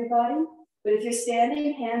available to everybody. But if you're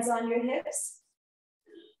standing, hands on your hips.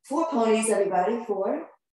 4 ponies, everybody. 4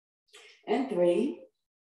 and 3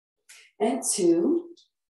 and 2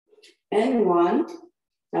 and 1.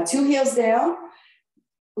 Now 2 heels down.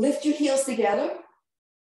 Lift your heels together.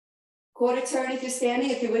 Quarter turn if you're standing.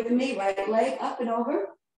 If you're with me, right leg up and over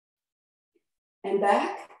and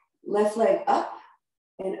back. Left leg up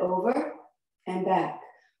and over and back.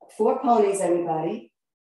 4 ponies, everybody.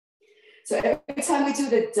 So every time we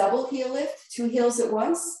do the double heel lift, 2 heels at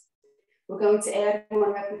once, we're going to add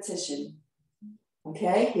 1 repetition.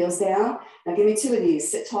 Okay, heels down. Now give me 2 of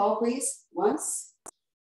these. Sit tall, please. Once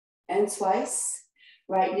and twice.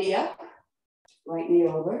 Right knee up, right knee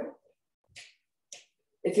over.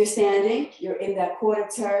 If you're standing, you're in that quarter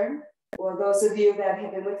turn. Or those of you that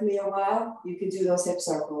have been with me a while, you can do those hip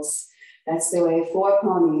circles. That's the way. 4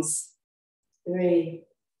 ponies. 3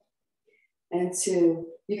 and 2.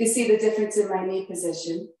 You can see the difference in my knee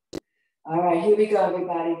position. All right, here we go,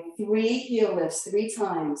 everybody. 3 heel lifts, 3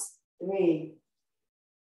 times. 3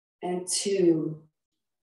 and 2.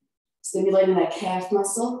 Stimulating that calf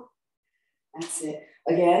muscle. That's it.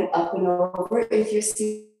 Again, up and over if you're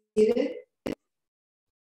seated.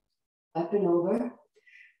 Up and over.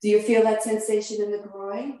 Do you feel that sensation in the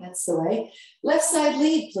groin? That's the way. Left side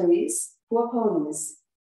lead, please. 4 ponies.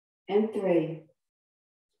 And 3.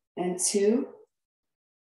 And 2.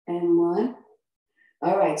 And 1.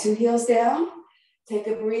 All right, 2 heels down. Take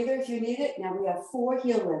a breather if you need it. Now we have 4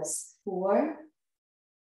 heel lifts. 4.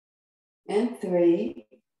 And 3.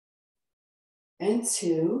 And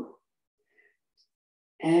 2.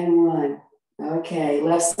 And 1. Okay,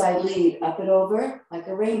 left side lead, up and over, like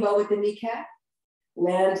a rainbow with the kneecap.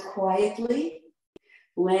 Land quietly.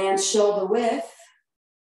 Land shoulder width.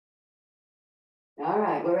 All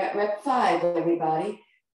right, we're at rep 5, everybody.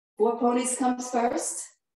 4 ponies comes first.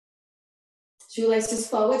 Shoelaces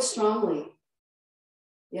forward strongly.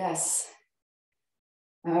 Yes.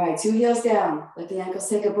 All right, 2 heels down. Let the ankles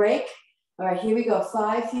take a break. All right, here we go.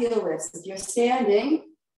 5 heel lifts. If you're standing,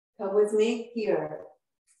 come with me here.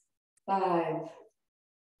 5,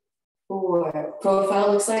 4.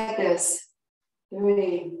 Profile looks like this.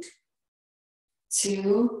 3,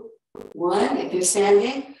 2, 1. If you're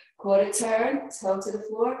standing, quarter turn, toe to the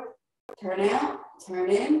floor, turn out, turn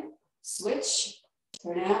in, switch,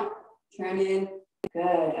 turn out, turn in.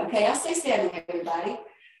 Good. Okay, I'll stay standing, everybody.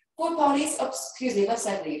 4 ponies. Oops, excuse me, left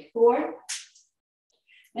side lead. 4,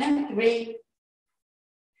 and 3,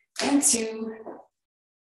 and 2,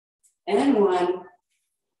 and 1.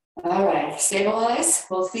 All right, stabilize,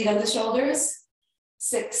 both feet on the shoulders.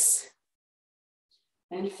 6,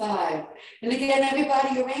 and 5. And again,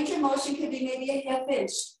 everybody, your range of motion could be maybe a half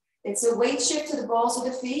inch. It's a weight shift to the balls of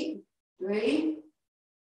the feet. 3,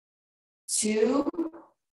 2,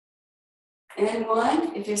 and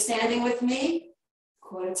 1. If you're standing with me,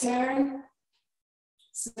 quarter turn,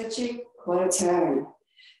 switching, quarter turn.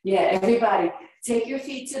 Yeah, everybody, take your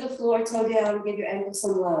feet to the floor, toe down, and give your ankles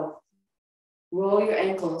some love. Roll your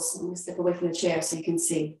ankles. I'm going to step away from the chair so you can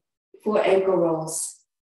see. 4 ankle rolls.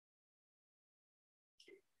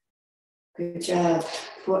 Good job.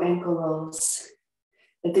 4 ankle rolls.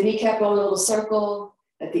 Let the kneecap roll a little circle.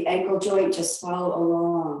 Let the ankle joint just follow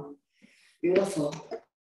along. Beautiful.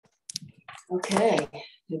 Okay,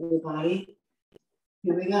 everybody.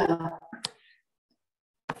 Here we go.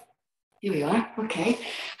 Here we are. Okay.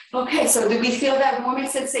 Okay, so did we feel that warming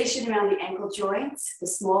sensation around the ankle joints, the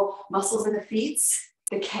small muscles in the feet,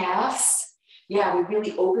 the calves? Yeah, we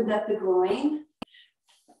really opened up the groin.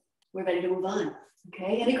 We're ready to move on.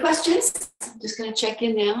 Okay, any questions? I'm just going to check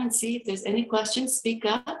in now and see if there's any questions. Speak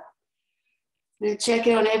up. I'm going to check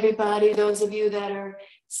in on everybody, those of you that are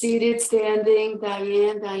seated, standing,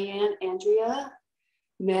 Diane, Andrea,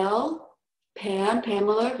 Mel, Pam,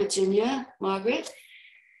 Pamela, Virginia, Margaret.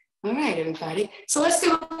 All right, everybody. So let's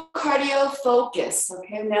do a cardio focus.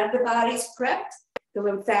 Okay, now the body's prepped. The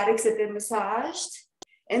lymphatics have been massaged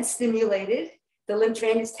and stimulated. The lymph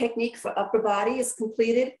drainage technique for upper body is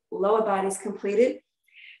completed. Lower body is completed.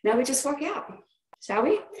 Now we just work out, shall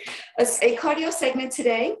we? A cardio segment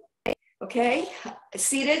today. Okay,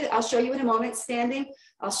 seated, I'll show you in a moment. Standing,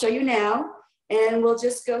 I'll show you now. And we'll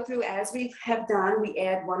just go through as we have done. We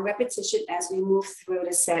add 1 repetition as we move through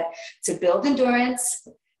the set to build endurance,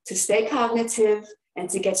 to stay cognitive, and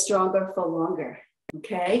to get stronger for longer.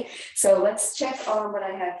 Okay, so let's check on what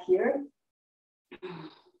I have here.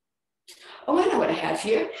 Oh, I know what I have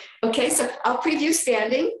here. Okay, so I'll preview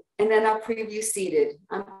standing and then I'll preview seated.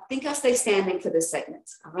 I think I'll stay standing for this segment,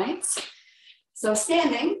 all right? So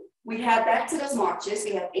standing, we have back to those marches.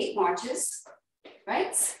 We have 8 marches,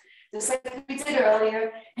 right? Just like we did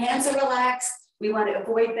earlier, hands are relaxed. We want to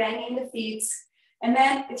avoid banging the feet. And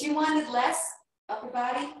then if you wanted less upper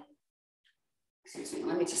body, excuse me,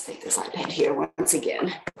 let me just take this iPad here once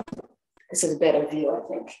again. This is a better view, I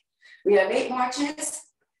think. We have 8 marches,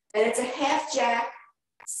 and it's a half jack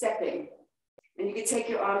stepping. And you can take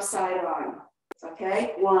your arm side on,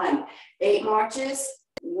 okay? 1, 8 marches,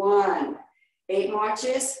 1, 8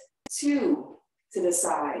 marches, 2 to the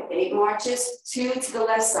side, 8 marches, 2 to the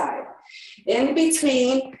left side. In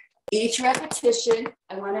between each repetition,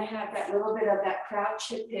 I want to have that little bit of that crouch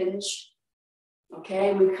hip hinge,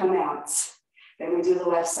 okay? We come out, then we do the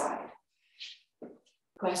left side.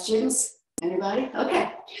 Questions? Anybody?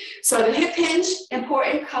 Okay. So the hip hinge,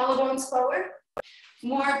 important, collarbones forward.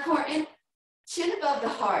 More important, chin above the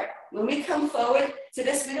heart. When we come forward to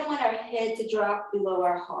this, we don't want our head to drop below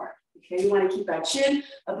our heart. Okay, we want to keep our chin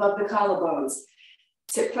above the collarbones.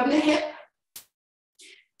 Tip from the hip.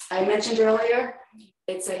 I mentioned earlier,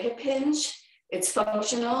 it's a hip hinge. It's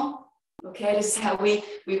functional. Okay, this is how we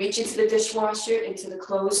reach into the dishwasher, into the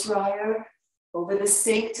clothes dryer, over the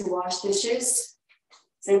sink to wash dishes.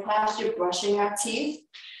 Same posture, brushing our teeth.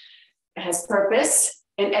 It has purpose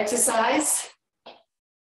and exercise.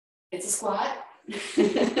 It's a squat.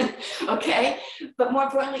 Okay, but more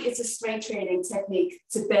importantly, it's a strength training technique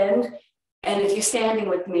to bend. And if you're standing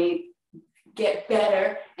with me, get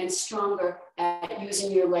better and stronger at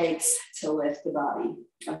using your legs to lift the body.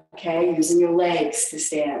 Okay, using your legs to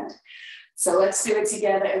stand. So let's do it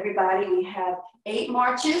together, everybody. We have 8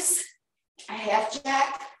 marches, a half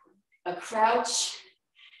jack, a crouch,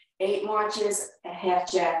 8 marches, a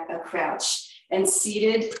half jack, a crouch. And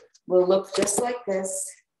seated will look just like this.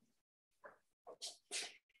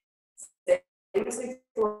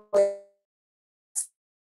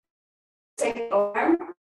 Take arm,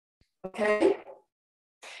 okay?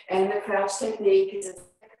 And the crouch technique is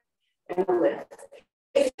a lift.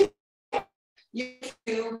 If you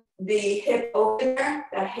do the hip opener,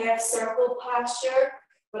 a half circle posture,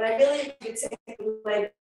 but I really could take the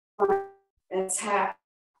leg and tap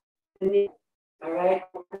the knee, all right?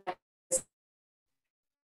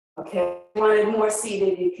 Okay, if you wanted more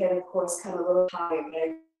seated, you can of course come a little higher,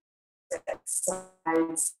 okay?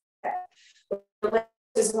 Sides. The left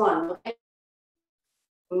is one, okay?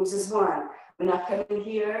 Moves is one. We're not coming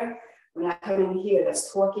here, we're not coming here.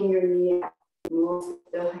 That's torquing your knee out. Move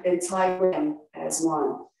the entire rim as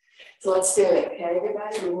one. So let's do it, okay,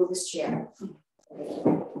 everybody? We'll move this chair.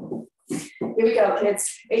 Here we go,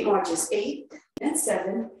 kids. 8 marches. 8 and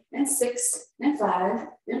 7 and 6 and 5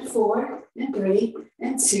 and 4 and 3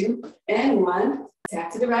 and 2 and 1.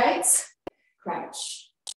 Tap to the right.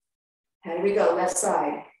 Crouch. Here we go. Left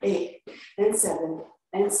side. 8 and 7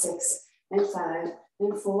 and 6 and 5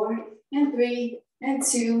 and 4 and 3 and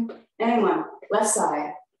 2 and 1. Left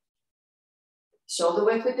side. Shoulder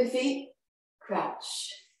width with the feet.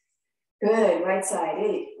 Crouch. Good. Right side.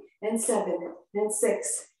 8 and 7 and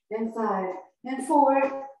 6 and 5 and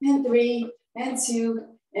 4 and 3 and 2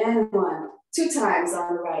 and 1. 2 times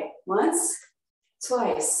on the right. Once,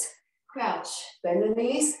 twice. Crouch. Bend the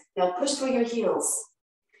knees. Now push through your heels.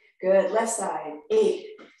 Good. Left side. 8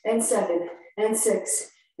 and 7 and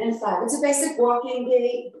 6 and 5. It's a basic walking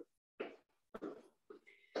gait.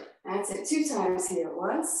 That's it. 2 times here.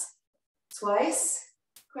 Once, twice.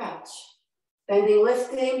 Crouch. Bending,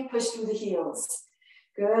 lifting, push through the heels.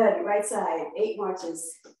 Good. Right side. 8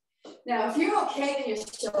 marches. Now, if you're okay in your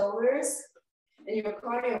shoulders and you're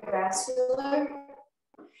cardiovascular,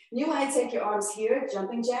 you want to take your arms here,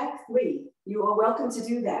 jumping jack, 3. You are welcome to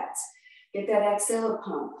do that. Get that axilla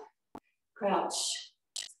pump. Crouch.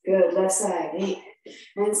 Good. Left side. 8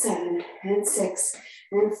 and 7 and 6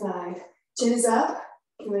 and 5. Chin is up.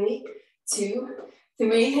 3, 2,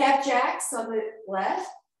 3. Half jacks on the left,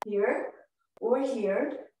 here or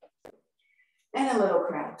here. And a little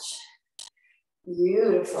crouch.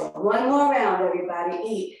 Beautiful. One more round,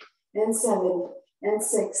 everybody. 8 and 7 and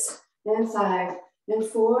 6 and 5 and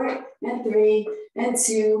 4 and 3 and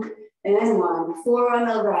 2 and 1. 4 on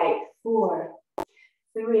the right. 4,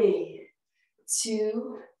 3,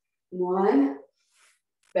 2, 1.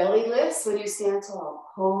 Belly lifts when you stand tall.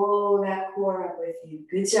 Hold that core up with you.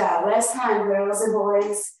 Good job. Last time, girls and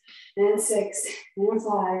boys. And 6 and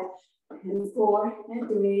 5 and 4 and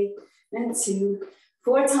 3 and 2.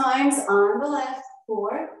 4 times on the left.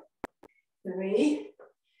 4, 3,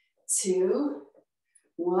 2,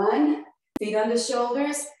 1. Feet on the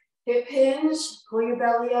shoulders. Hip hinge. Pull your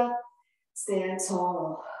belly up. Stand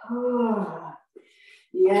tall. Oh.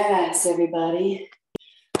 Yes, everybody.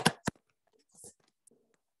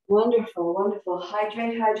 Wonderful, wonderful.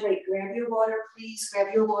 Hydrate, hydrate. Grab your water, please.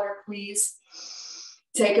 Grab your water, please.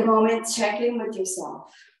 Take a moment, check in with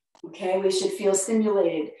yourself. Okay, we should feel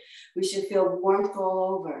stimulated. We should feel warmth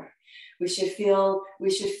all over. We should feel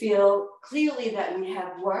clearly that we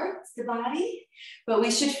have worked the body, but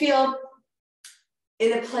we should feel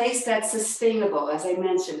in a place that's sustainable, as I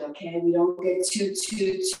mentioned, okay? We don't get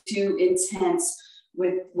too intense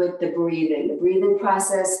with the breathing. The breathing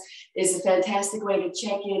process is a fantastic way to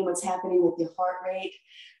check in what's happening with your heart rate,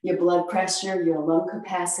 your blood pressure, your lung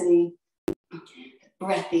capacity.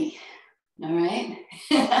 Breathy, all right?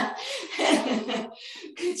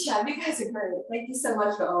 Good job, you guys are great. Thank you so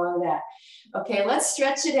much for all of that. Okay, let's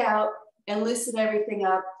stretch it out and loosen everything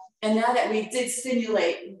up. And now that we did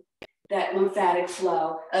stimulate that lymphatic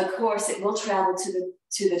flow, of course, it will travel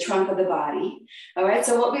to the trunk of the body. All right,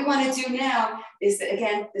 so what we want to do now is,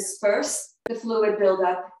 again, disperse the fluid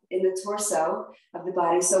buildup in the torso of the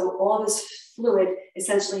body. So all this fluid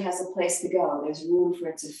essentially has a place to go. There's room for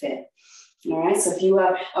it to fit. All right, so if you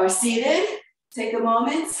are seated, take a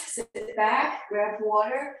moment, sit back, grab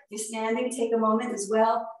water. If you're standing, take a moment as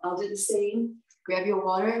well. I'll do the same. Grab your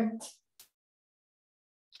water.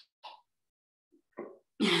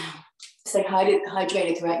 Stay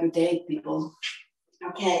hydrated throughout your day, people.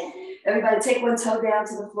 Okay, everybody take one toe down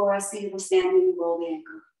to the floor. I see you standing, roll the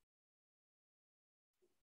ankle.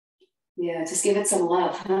 Yeah, just give it some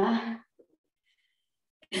love, huh?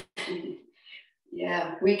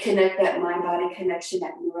 Yeah, reconnect that mind-body connection,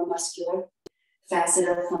 that neuromuscular facet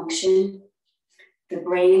of function. The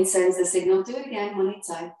brain sends a signal. Do it again, on each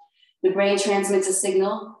side. The brain transmits a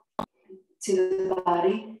signal to the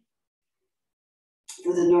body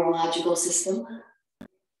through the neurological system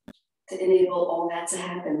to enable all that to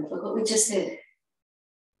happen. Look what we just did.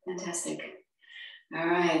 Fantastic. All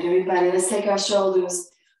right, everybody, let's take our shoulders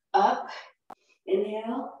up.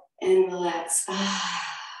 Inhale and relax.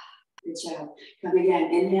 Good job. Come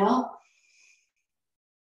again. Inhale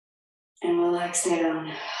and relax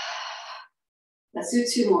down. Let's do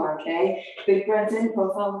two more, okay? Big breath in,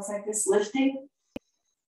 profile looks like this, lifting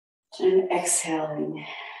and exhaling.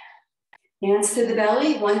 Hands to the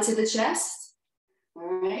belly, one to the chest.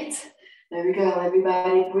 All right, there we go,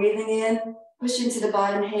 everybody. Breathing in, push into the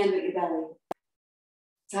bottom hand with your belly.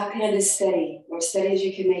 Top hand is steady, or steady as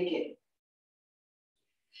you can make it.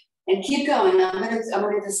 And keep going. I'm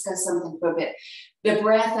gonna discuss something for a bit. The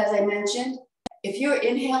breath, as I mentioned, if you're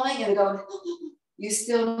inhaling and going, you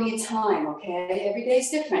still need time, okay? Every day is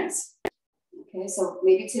different. Okay, so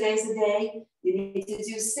maybe today's the day you need to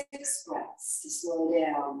do 6 breaths to slow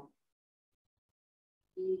down.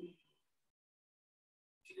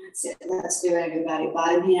 That's it. Let's do it, everybody.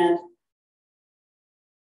 Bottom hand.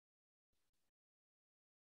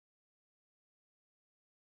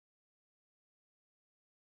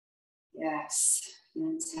 Yes,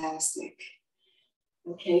 fantastic.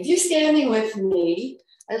 Okay, if you're standing with me,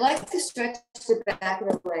 I'd like to stretch the back of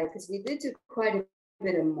the leg because we did do quite a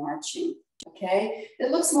bit of marching, okay?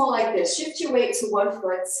 It looks more like this. Shift your weight to one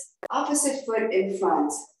foot, opposite foot in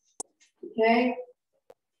front, okay?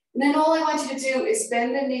 And then all I want you to do is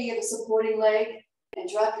bend the knee of the supporting leg and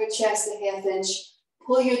drop your chest a ½ inch.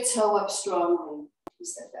 Pull your toe up strongly.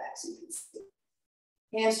 Step back so you can see.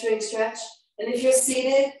 Hamstring stretch. And if you're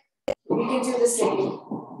seated, you can do the same.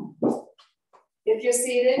 If you're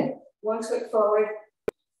seated, one foot forward,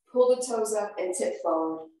 pull the toes up and tip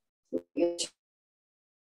forward.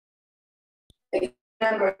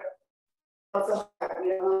 Remember, of the heart, we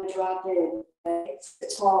don't want to drop in. Okay?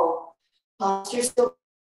 It's tall. Posture still.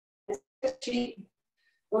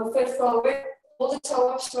 One foot forward, pull the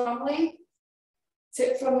toe up strongly,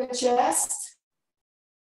 tip from the chest,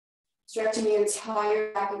 stretching the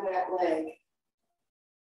entire back of that leg.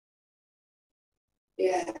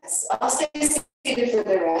 Yes, I'll stay seated for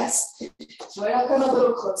the rest. So I'll come a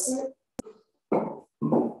little closer. All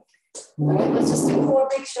right, let's just do 4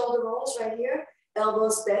 big shoulder rolls right here.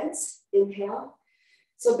 Elbows bent, inhale.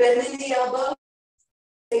 So bending the elbow,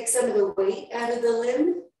 take some of the weight out of the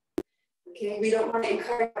limb. Okay, we don't want to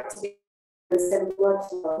encourage to be send blood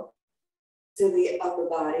flow to the upper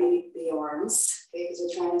body, the arms, okay, because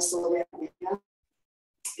we're trying to slow down. Inhale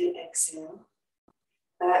and exhale.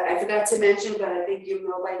 I forgot to mention, but I think you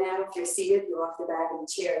know by now, if you're seated, you're off the back of the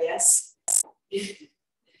chair, yes? Good,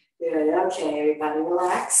 okay, everybody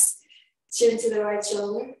relax. Chin to the right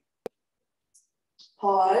shoulder.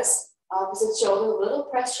 Pause, opposite shoulder, a little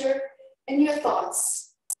pressure in your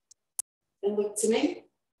thoughts. And look to me.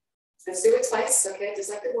 Let's do it twice, okay, just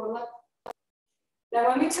like a warm up. Now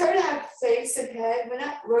when we turn our face and head, we're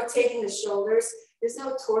not rotating the shoulders. There's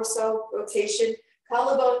no torso rotation.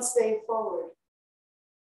 Collarbone stay forward.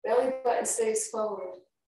 Belly button stays forward.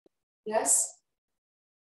 Yes?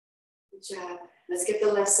 Good job. Let's get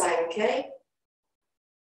the left side, okay?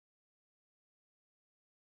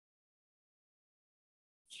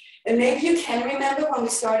 And maybe you can remember when we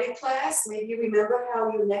started class, maybe you remember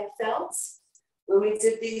how your neck felt when we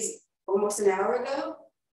did these almost an hour ago,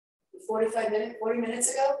 40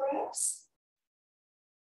 minutes ago, perhaps?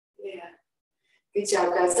 Yeah. Good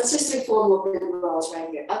job, guys. Let's just do 4 more big rolls right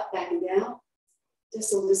here. Up, back, and down. Just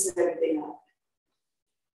to loosen everything up.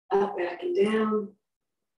 Up, back, and down.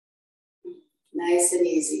 Nice and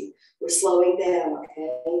easy. We're slowing down,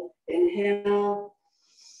 okay? Inhale.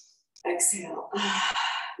 Exhale.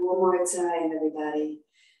 One more time, everybody.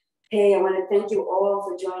 Hey, I want to thank you all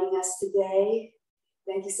for joining us today.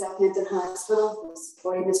 Thank you, Southampton Hospital, for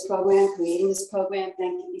supporting this program, creating this program.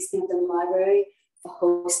 Thank you, East Hampton Library, for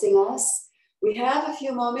hosting us. We have a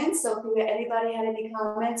few moments, so if anybody had any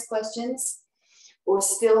comments, questions, or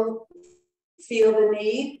still feel the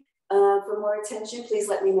need for more attention, please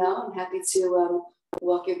let me know. I'm happy to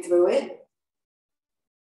walk you through it.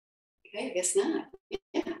 Okay, I guess not.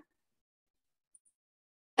 Yeah.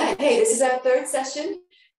 Hey, this is our 3rd session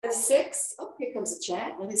of 6. Oh, here comes a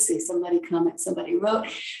chat. Let me see. Somebody comment. Somebody wrote.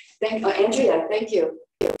 Andrea, thank you.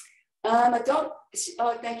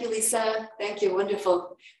 Thank you, Lisa. Thank you.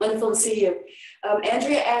 Wonderful. Wonderful to see you.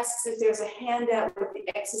 Andrea asks if there's a handout with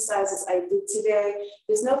the exercises I did today.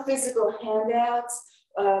 There's no physical handouts.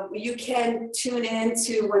 You can tune in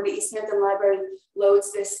to when the East Hampton Library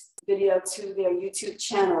loads this video to their YouTube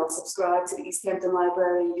channel. Subscribe to the East Hampton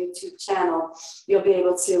Library YouTube channel. You'll be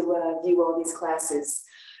able to view all these classes.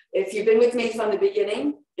 If you've been with me from the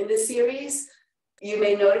beginning in this series, you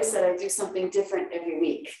may notice that I do something different every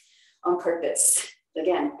week on purpose.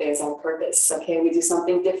 Again, there's our purpose. Okay, we do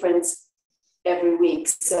something different every week.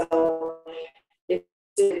 So it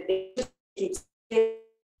keeps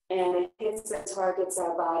and it hits and targets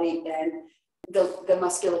our body and the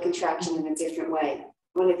muscular contraction in a different way.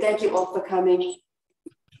 I want to thank you all for coming.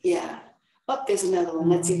 Yeah. Oh, there's another one.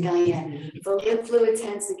 Let's see, Diane. The lymph fluid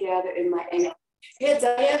tends to gather in my ankle. Yeah,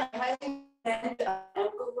 Diane, I highly recommend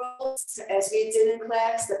ankle rolls as we did in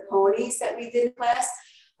class, the ponies that we did in class.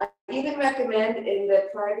 I even recommend in the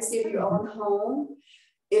privacy of your own home,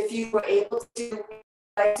 if you were able to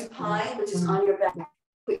like supine, which is on your back,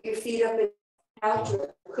 put your feet up in couch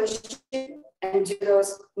or cushion and do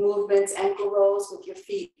those movements, ankle rolls with your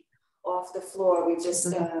feet off the floor. We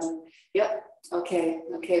just, yep, okay,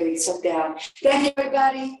 we sit down. Thank you,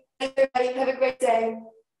 everybody. Have a great day.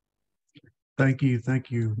 Thank you,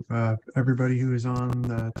 everybody who is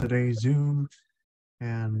on today's Zoom,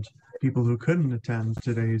 and people who couldn't attend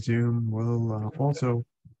today's Zoom will also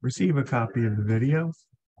receive a copy of the video,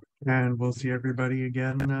 and we'll see everybody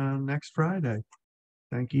again next Friday.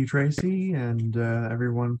 Thank you, Tracy, and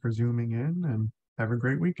everyone for Zooming in, and have a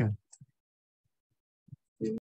great weekend.